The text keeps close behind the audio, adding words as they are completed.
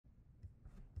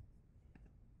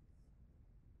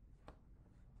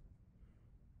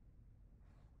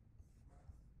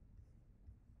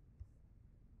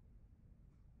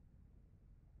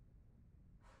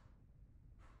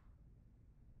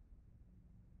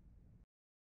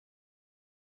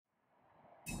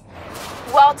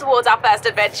well towards our first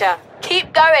adventure.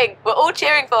 Keep going. We're all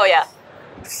cheering for you.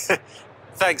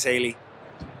 Thanks, Hayley.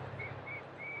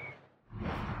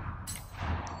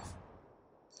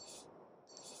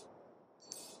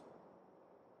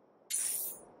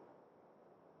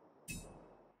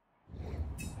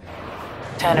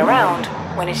 Turn around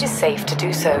when it is safe to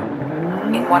do so.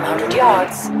 In 100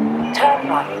 yards, turn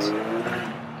right.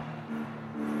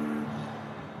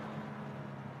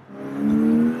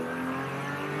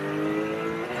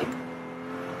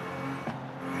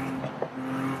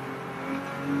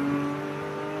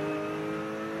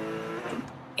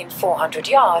 In 400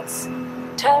 yards,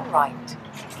 turn right.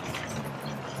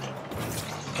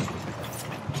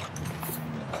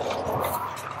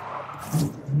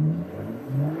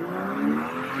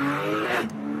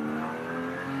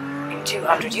 In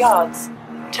 200 yards,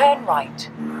 turn right.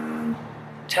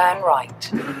 Turn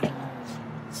right.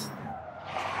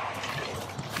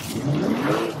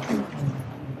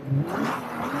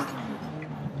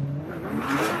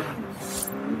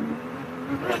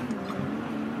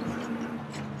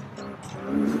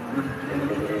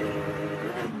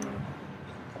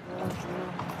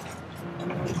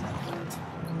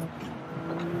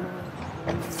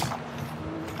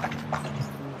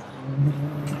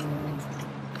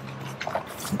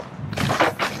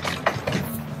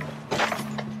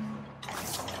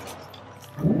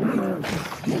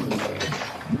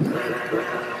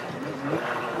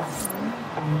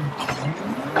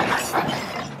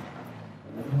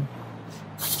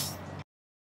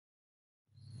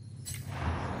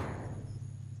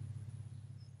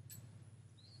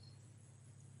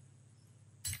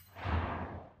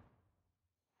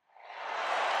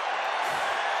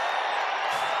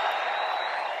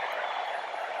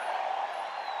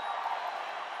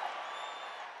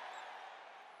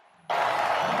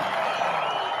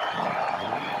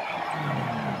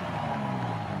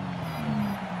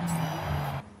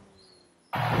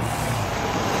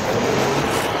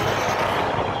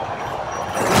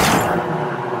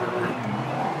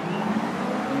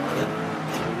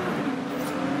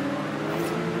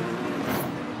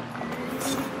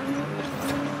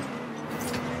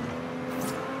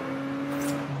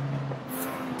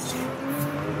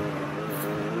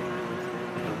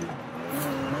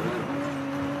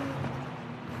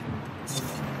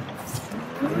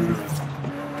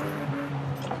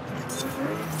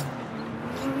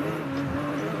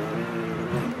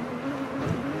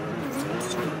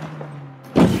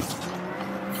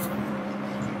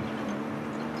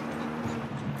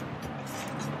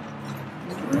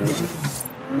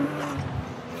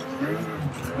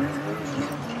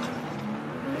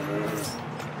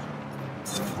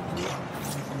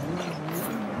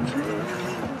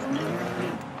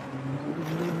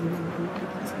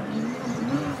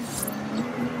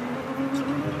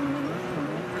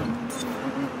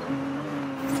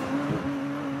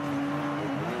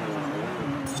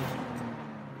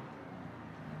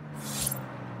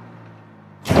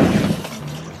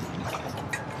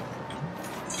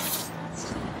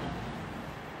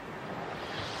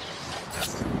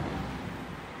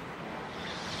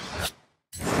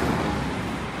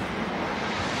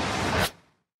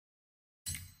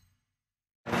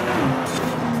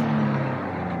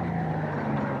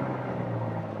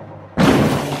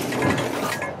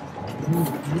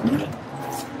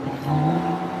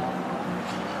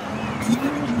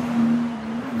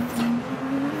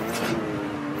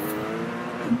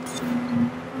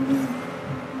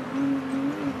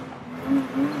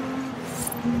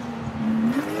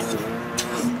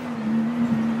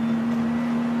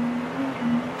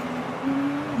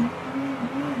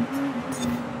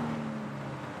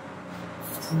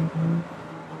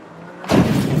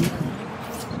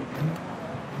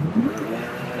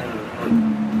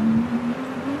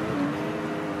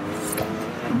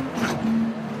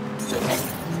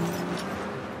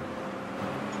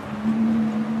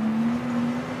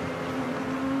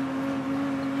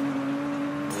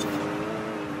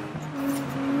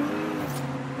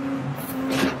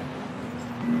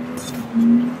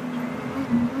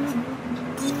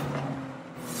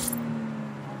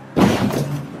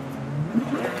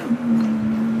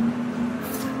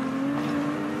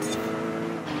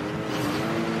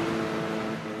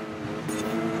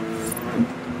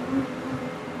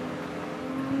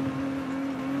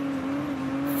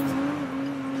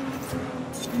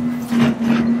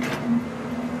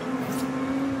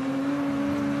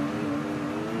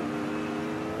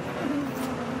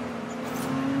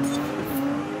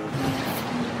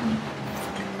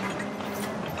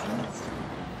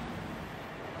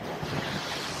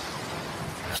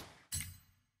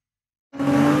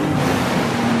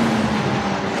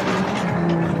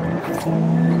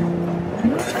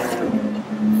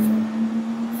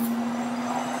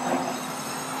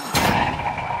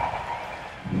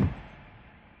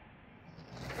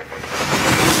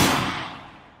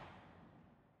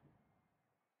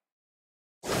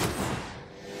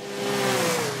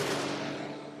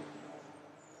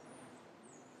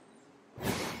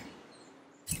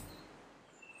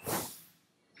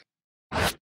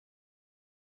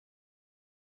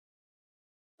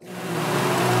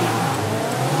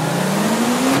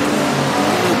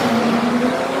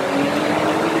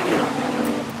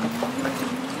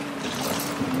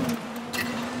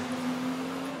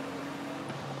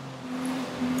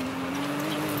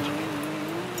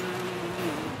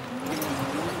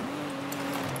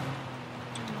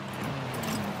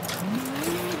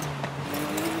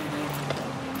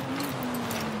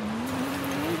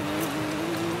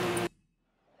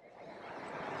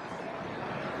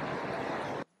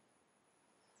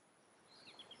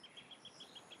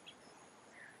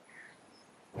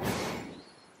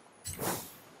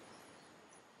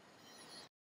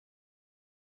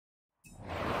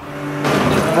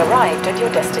 at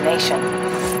your destination.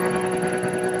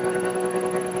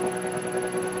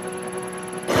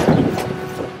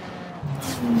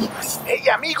 Hey,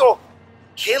 amigo!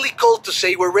 Kelly called to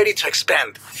say we're ready to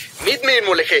expand. Meet me in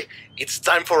Mulegé. It's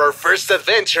time for our first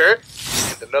adventure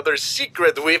and another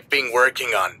secret we've been working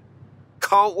on.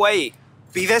 Can't wait.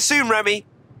 Be there soon, Remy.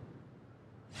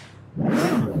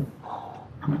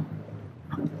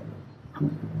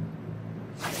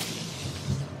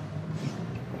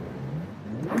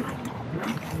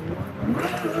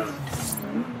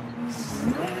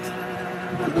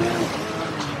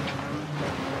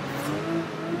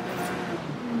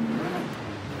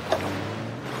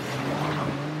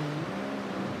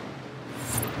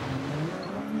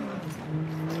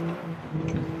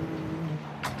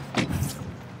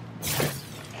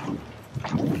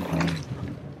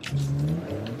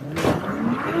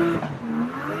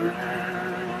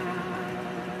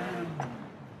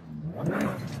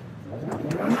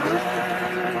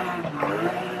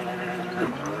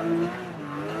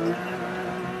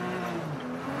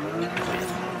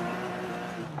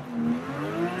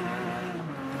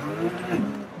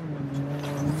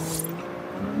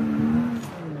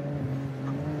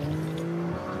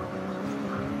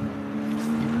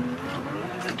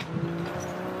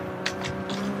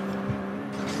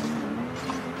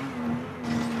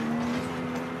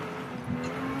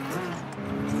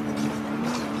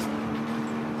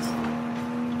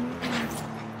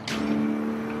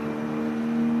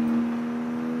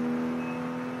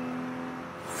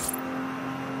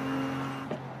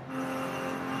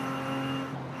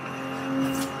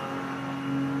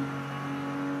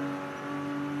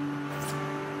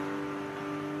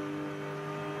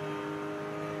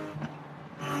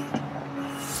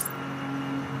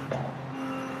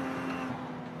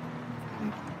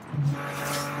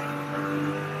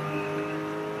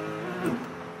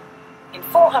 In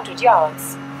 400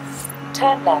 yards,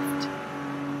 turn left.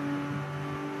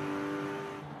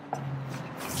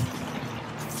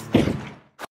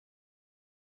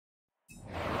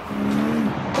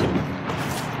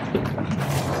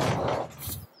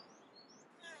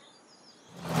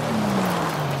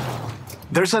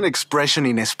 There's an expression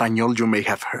in Espanol you may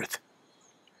have heard.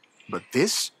 But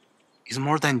this is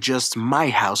more than just my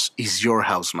house is your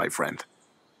house, my friend.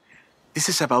 This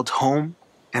is about home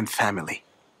and family.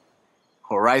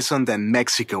 Horizon and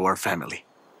Mexico are family.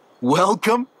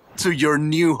 Welcome to your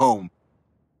new home.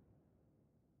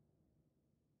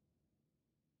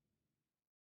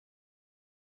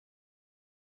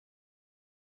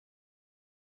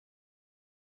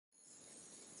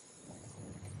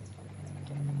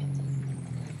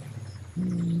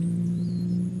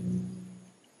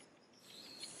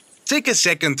 Take a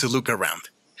second to look around.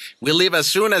 We'll leave as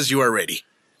soon as you are ready.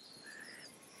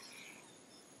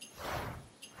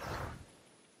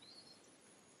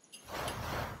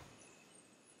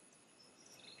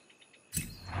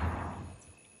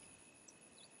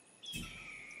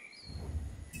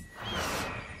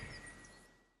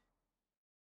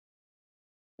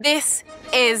 This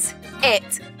is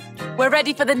it. We're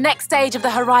ready for the next stage of the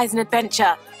Horizon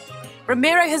adventure.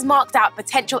 Ramiro has marked out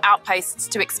potential outposts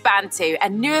to expand to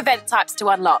and new event types to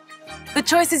unlock. The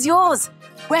choice is yours.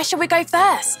 Where shall we go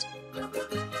first?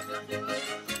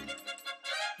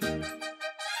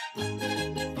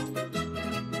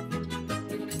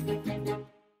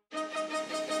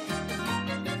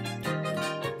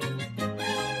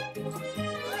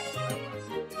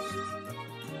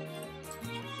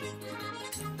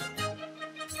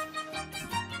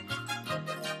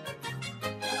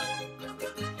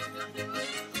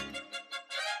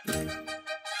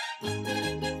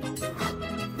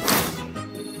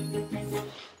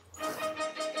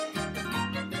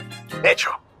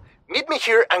 Hecho. Meet me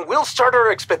here and we'll start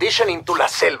our expedition into La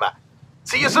Selva.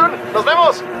 See you soon. Nos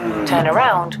vemos. Turn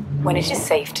around when it is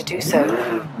safe to do so.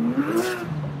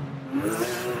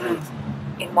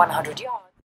 In 100 yards.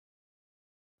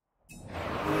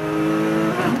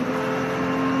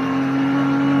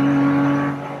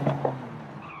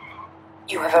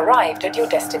 You have arrived at your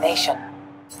destination.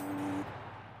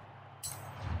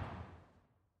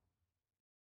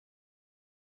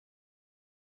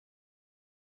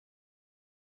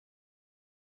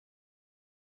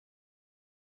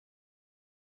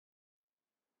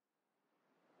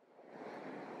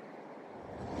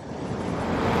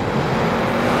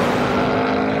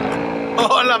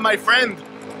 Hola, my friend.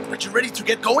 Are you ready to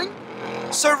get going?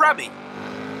 So, Remy,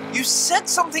 you said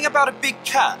something about a big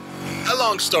cat. A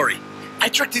long story. I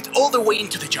tracked it all the way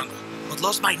into the jungle, but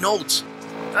lost my notes.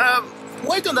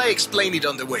 Why don't I explain it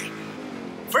on the way?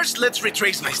 First, let's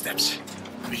retrace my steps.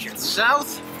 We head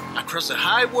south, across the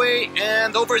highway,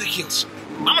 and over the hills.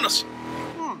 Vámonos!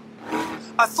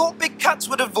 I thought big cats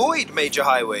would avoid major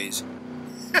highways.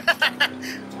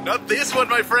 Not this one,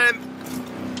 my friend.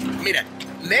 Mira,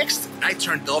 next I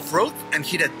turned off-road and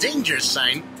hit a danger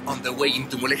sign on the way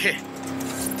into Mulegé.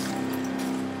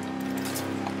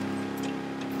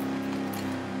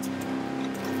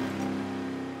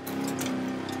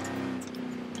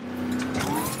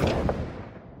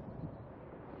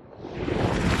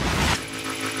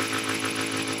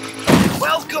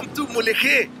 Welcome to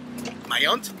Mulegé! My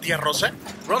aunt, Tia Rosa,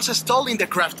 runs a stall in the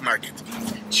craft market.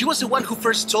 She was the one who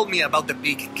first told me about the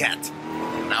big cat.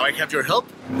 Now I have your help,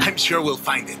 I'm sure we'll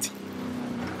find it.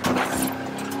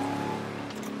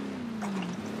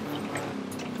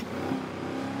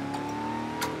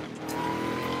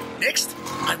 Next,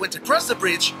 I went across the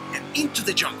bridge and into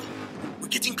the jungle. We're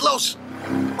getting close.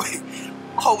 Wait,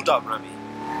 hold up, Remy.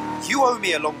 You owe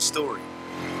me a long story.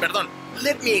 Perdón,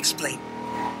 let me explain.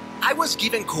 I was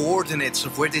given coordinates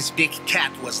of where this big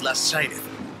cat was last sighted,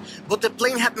 but the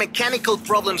plane had mechanical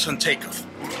problems on takeoff.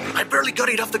 I barely got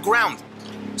it off the ground.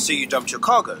 So you dumped your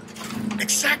cargo?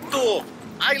 Exacto!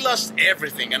 I lost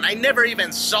everything and I never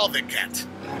even saw the cat.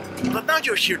 But now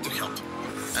you're here to help.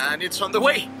 And it's on the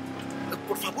way.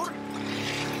 Por favor.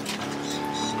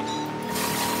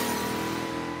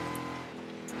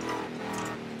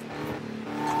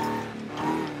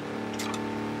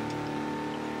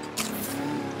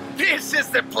 This is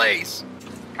the place!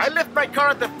 I left my car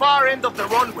at the far end of the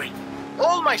runway.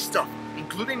 All my stuff,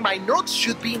 including my notes,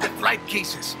 should be in the flight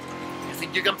cases. You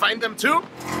think you can find them too?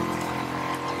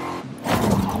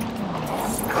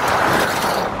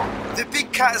 The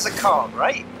big cat is a car,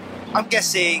 right? I'm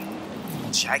guessing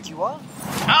Jaguar?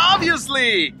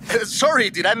 Obviously! Sorry,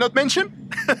 did I not mention?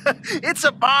 It's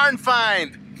a barn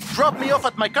find. Drop me off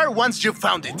at my car once you've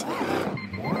found it.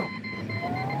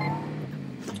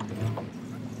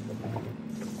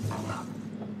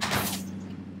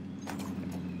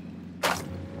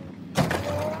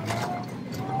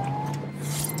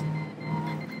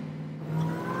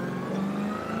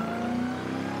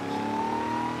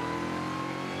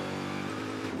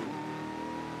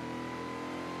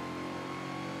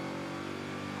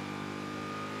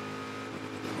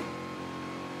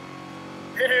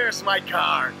 Here's my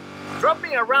car. Drop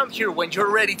me around here when you're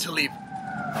ready to leave.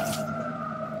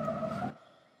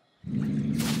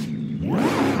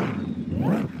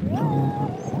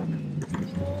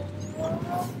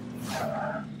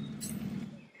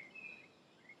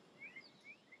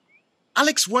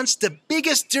 Alex wants the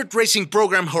biggest dirt racing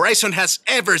program Horizon has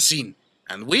ever seen,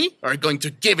 and we are going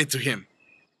to give it to him.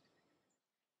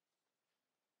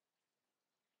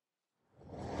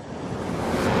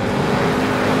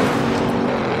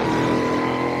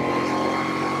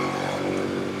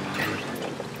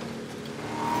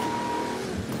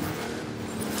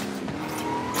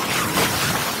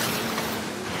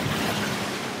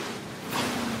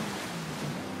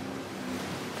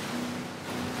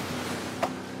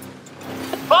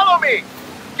 Follow me!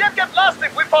 Can't get lost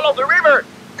if we follow the river!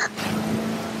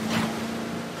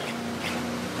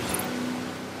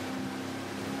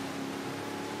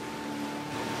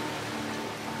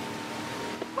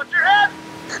 Put your head!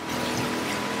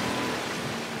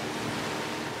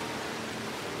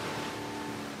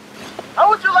 How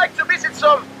would you like to visit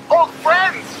some old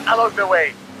friends along the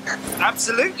way?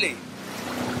 Absolutely.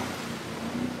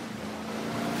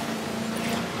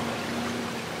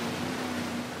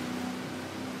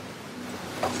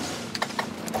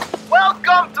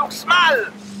 Welcome to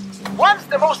Xmal, once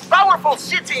the most powerful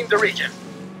city in the region.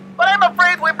 But I'm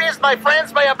afraid we missed my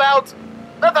friends by about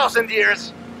 1,000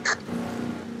 years.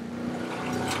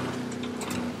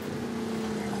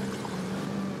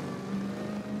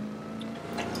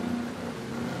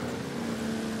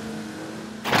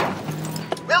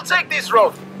 We'll take this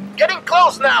road. Getting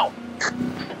close now.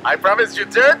 I promised you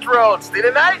dirt roads,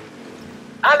 didn't I?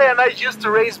 Ale and I used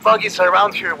to race buggies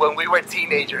around here when we were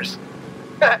teenagers.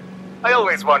 I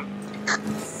always won.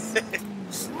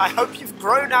 I hope you've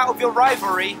grown out of your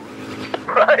rivalry.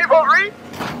 Rivalry?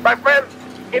 My friend,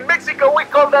 in Mexico we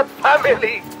call that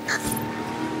family.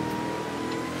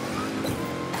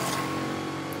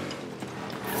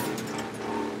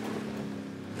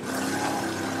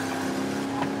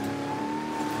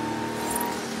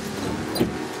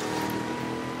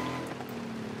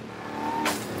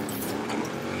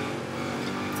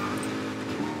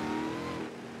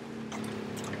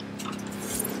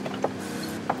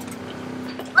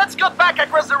 Let's get back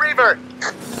across the river.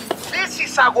 This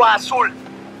is Agua Azul.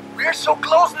 We're so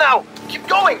close now. Keep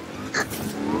going.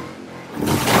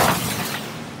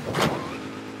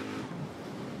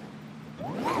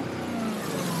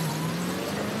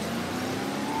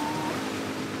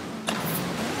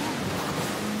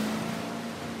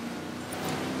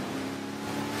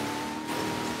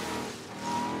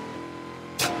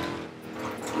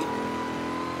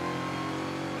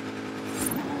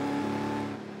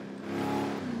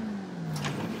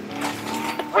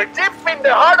 We're deep in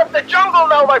the heart of the jungle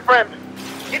now, my friend.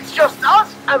 It's just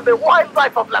us and the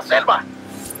wildlife of La Selva.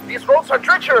 These roads are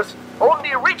treacherous,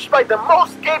 only reached by the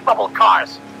most capable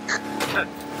cars.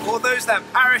 Or those that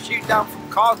parachute down from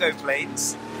cargo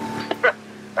planes.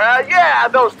 Yeah,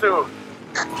 those two.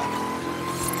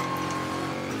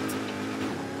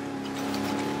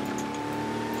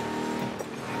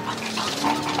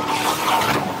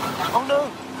 Oh no!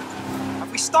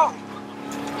 Have we stopped?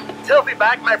 They'll be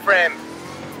back, my friend.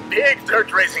 Big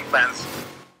dirt racing fans.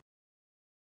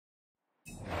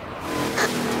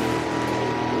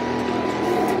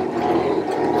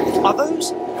 Are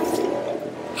those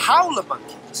howler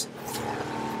monkeys?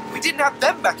 We didn't have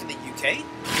them back in the UK.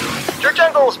 Your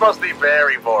jungles must be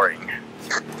very boring.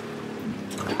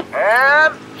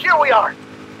 And here we are.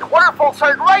 The waterfalls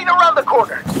are right around the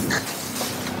corner.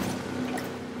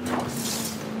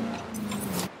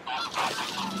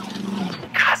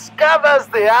 Cascadas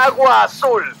de Agua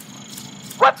Azul.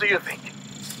 What do you think?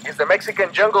 Is the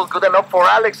Mexican jungle good enough for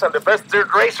Alex and the best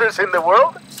dirt racers in the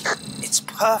world? It's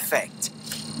perfect.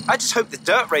 I just hope the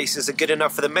dirt racers are good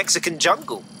enough for the Mexican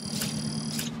jungle.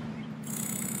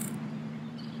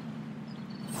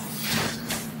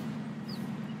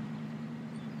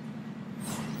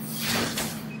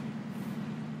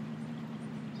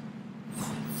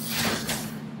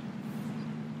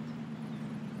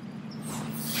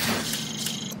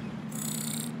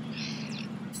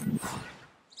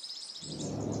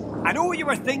 I know what you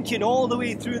were thinking all the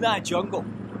way through that jungle.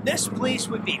 This place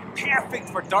would be perfect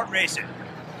for dirt racing.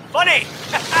 Funny!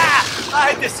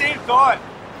 I had the same thought.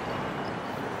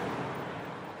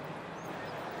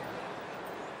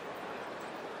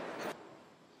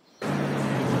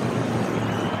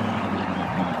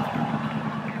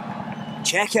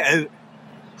 Check it out.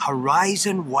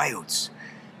 Horizon Wilds.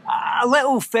 A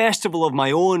little festival of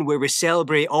my own where we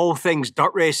celebrate all things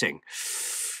dirt racing.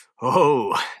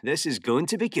 Oh, this is going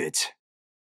to be good.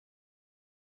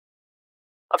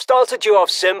 I've started you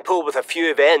off simple with a few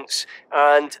events,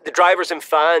 and the drivers and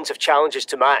fans have challenges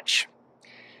to match.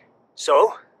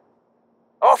 So,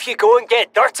 off you go and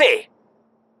get dirty!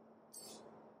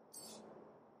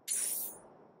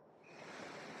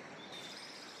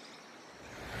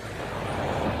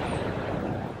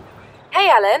 Hey,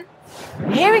 Alan.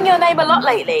 Hearing your name a lot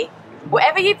lately.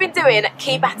 Whatever you've been doing,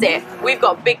 keep at it. We've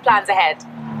got big plans ahead.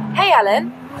 Hey,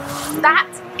 Alan. That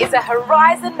is a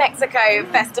Horizon Mexico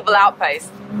Festival outpost.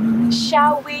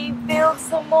 Shall we build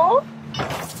some more?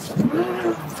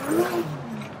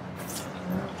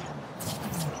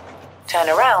 Turn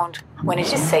around when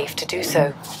it is safe to do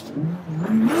so.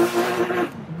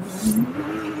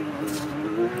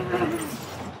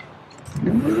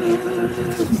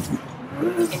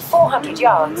 In 400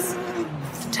 yards,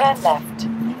 turn left.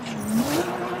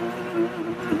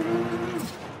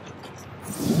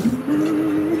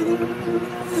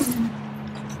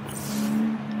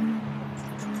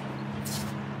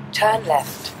 Turn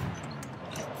left.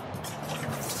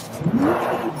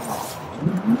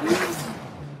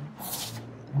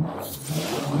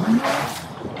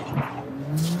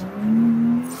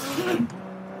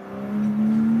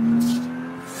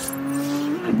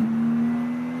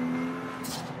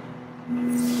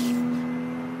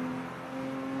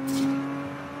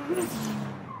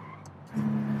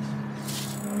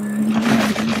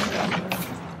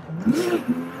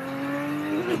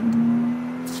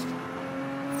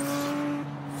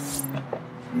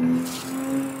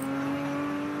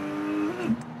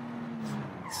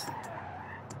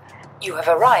 You have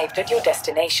arrived at your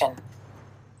destination.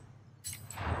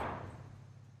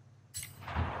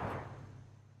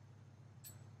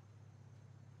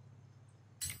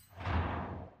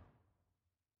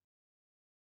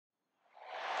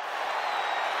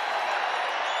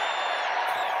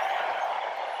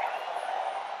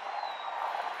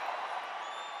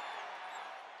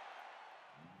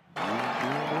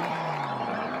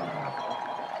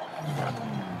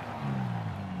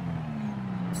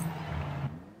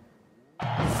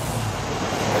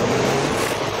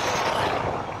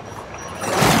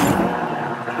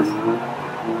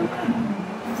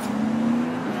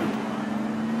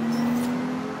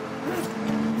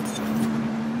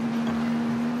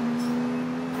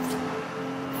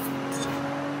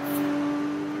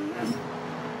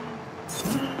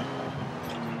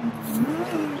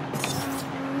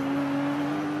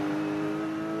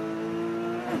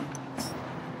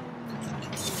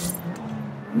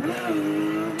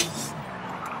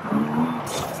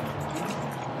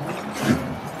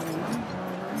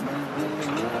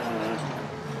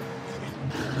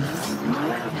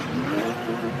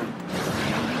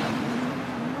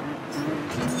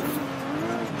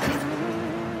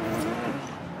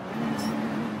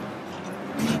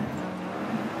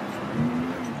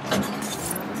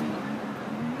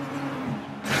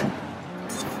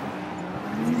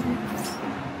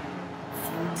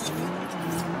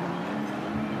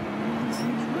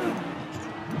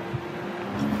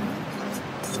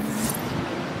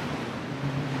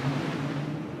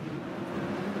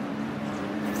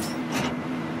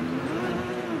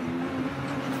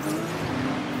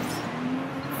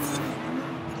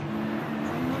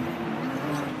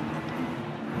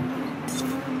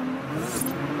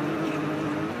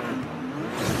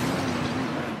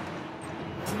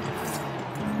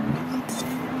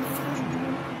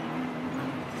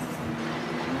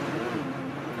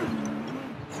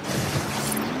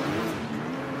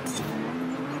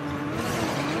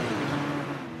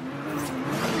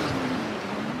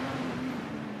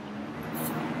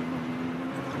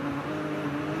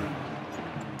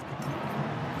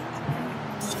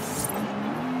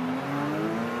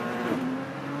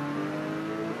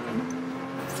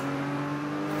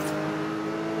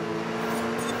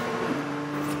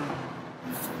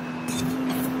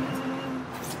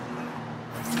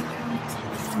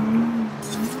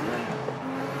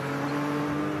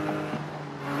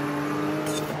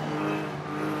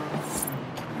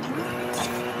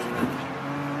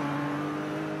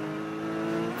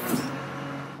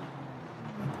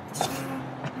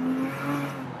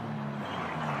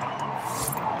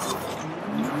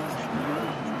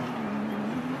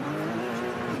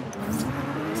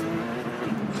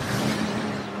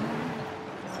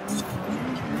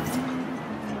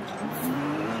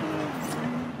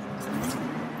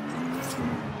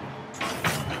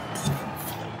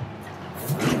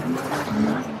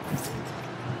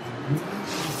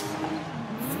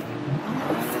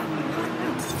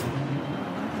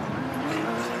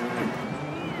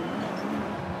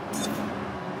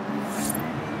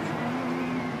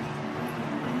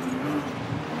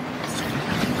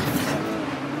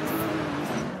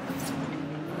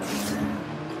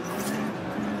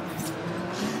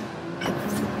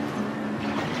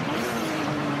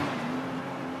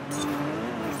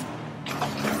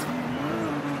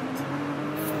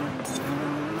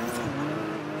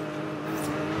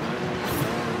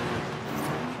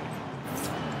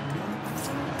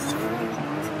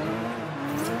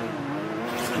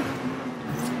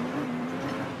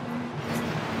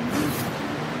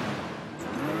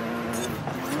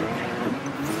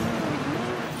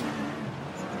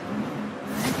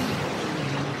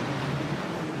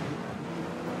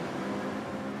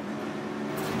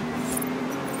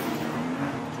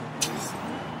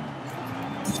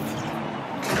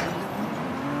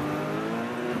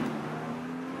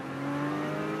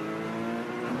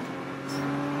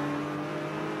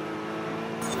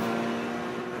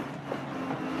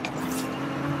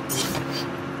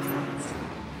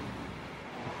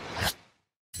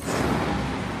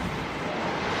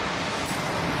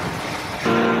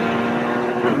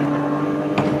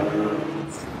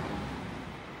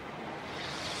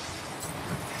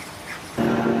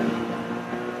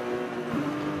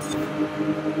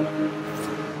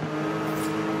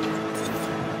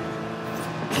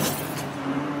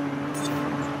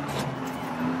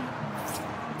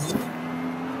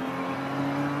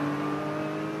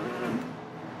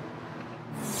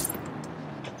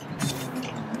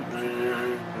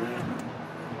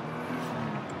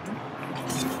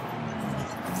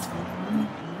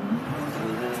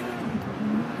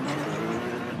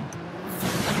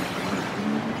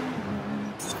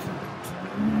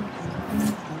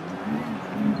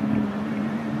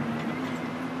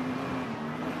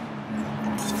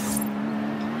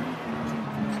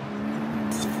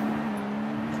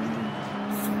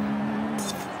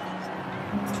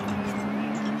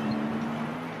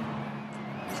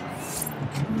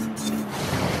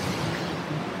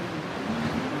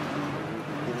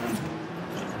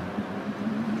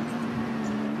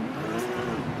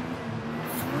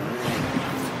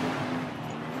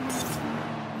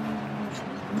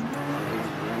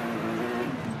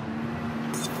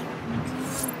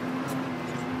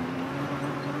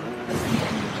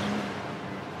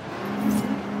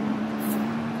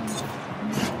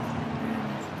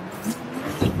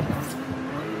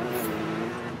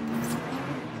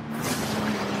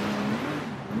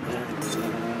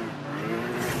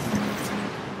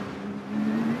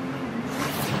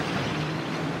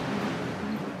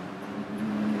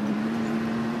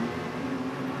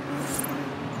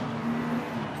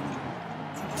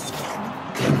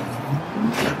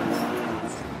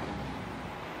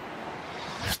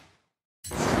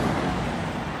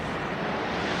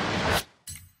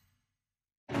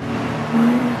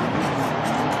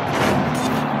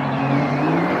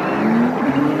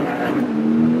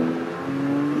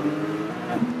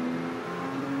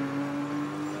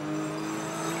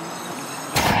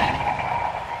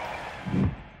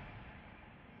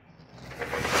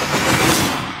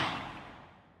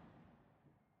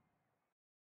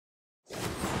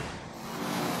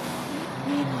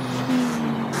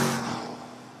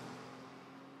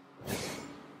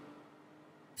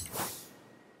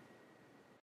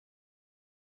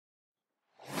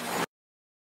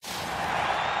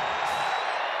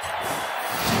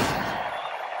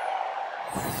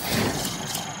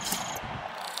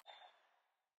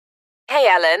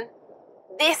 Hi, Ellen.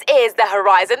 This is the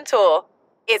Horizon Tour.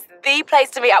 It's the place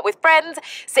to meet up with friends,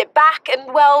 sit back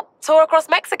and, well, tour across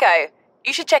Mexico.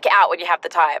 You should check it out when you have the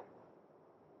time.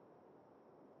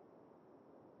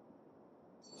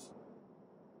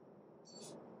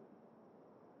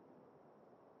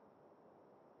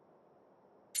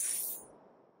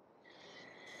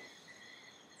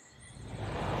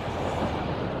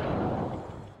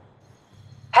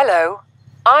 Hello,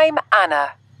 I'm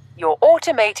Anna, your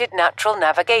automated natural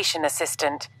navigation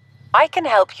assistant. I can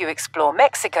help you explore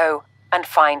Mexico and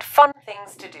find fun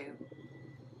things to do.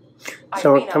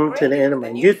 So we're coming to the end of my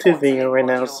YouTube video right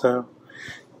now, so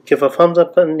give a thumbs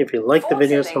up button if you like the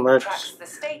video so much.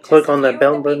 Click on that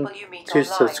bell button to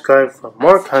subscribe for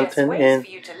more content, and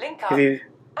if you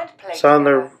saw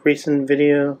the recent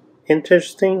video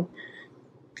interesting,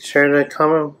 share the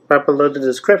comment right below the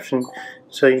description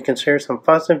so you can share some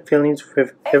thoughts and feelings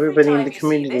with everybody in the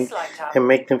community and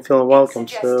make them feel welcome.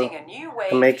 So,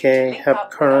 to make a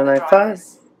happy Corona Night 5,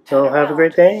 you'll have a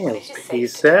great day and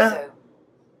peace out.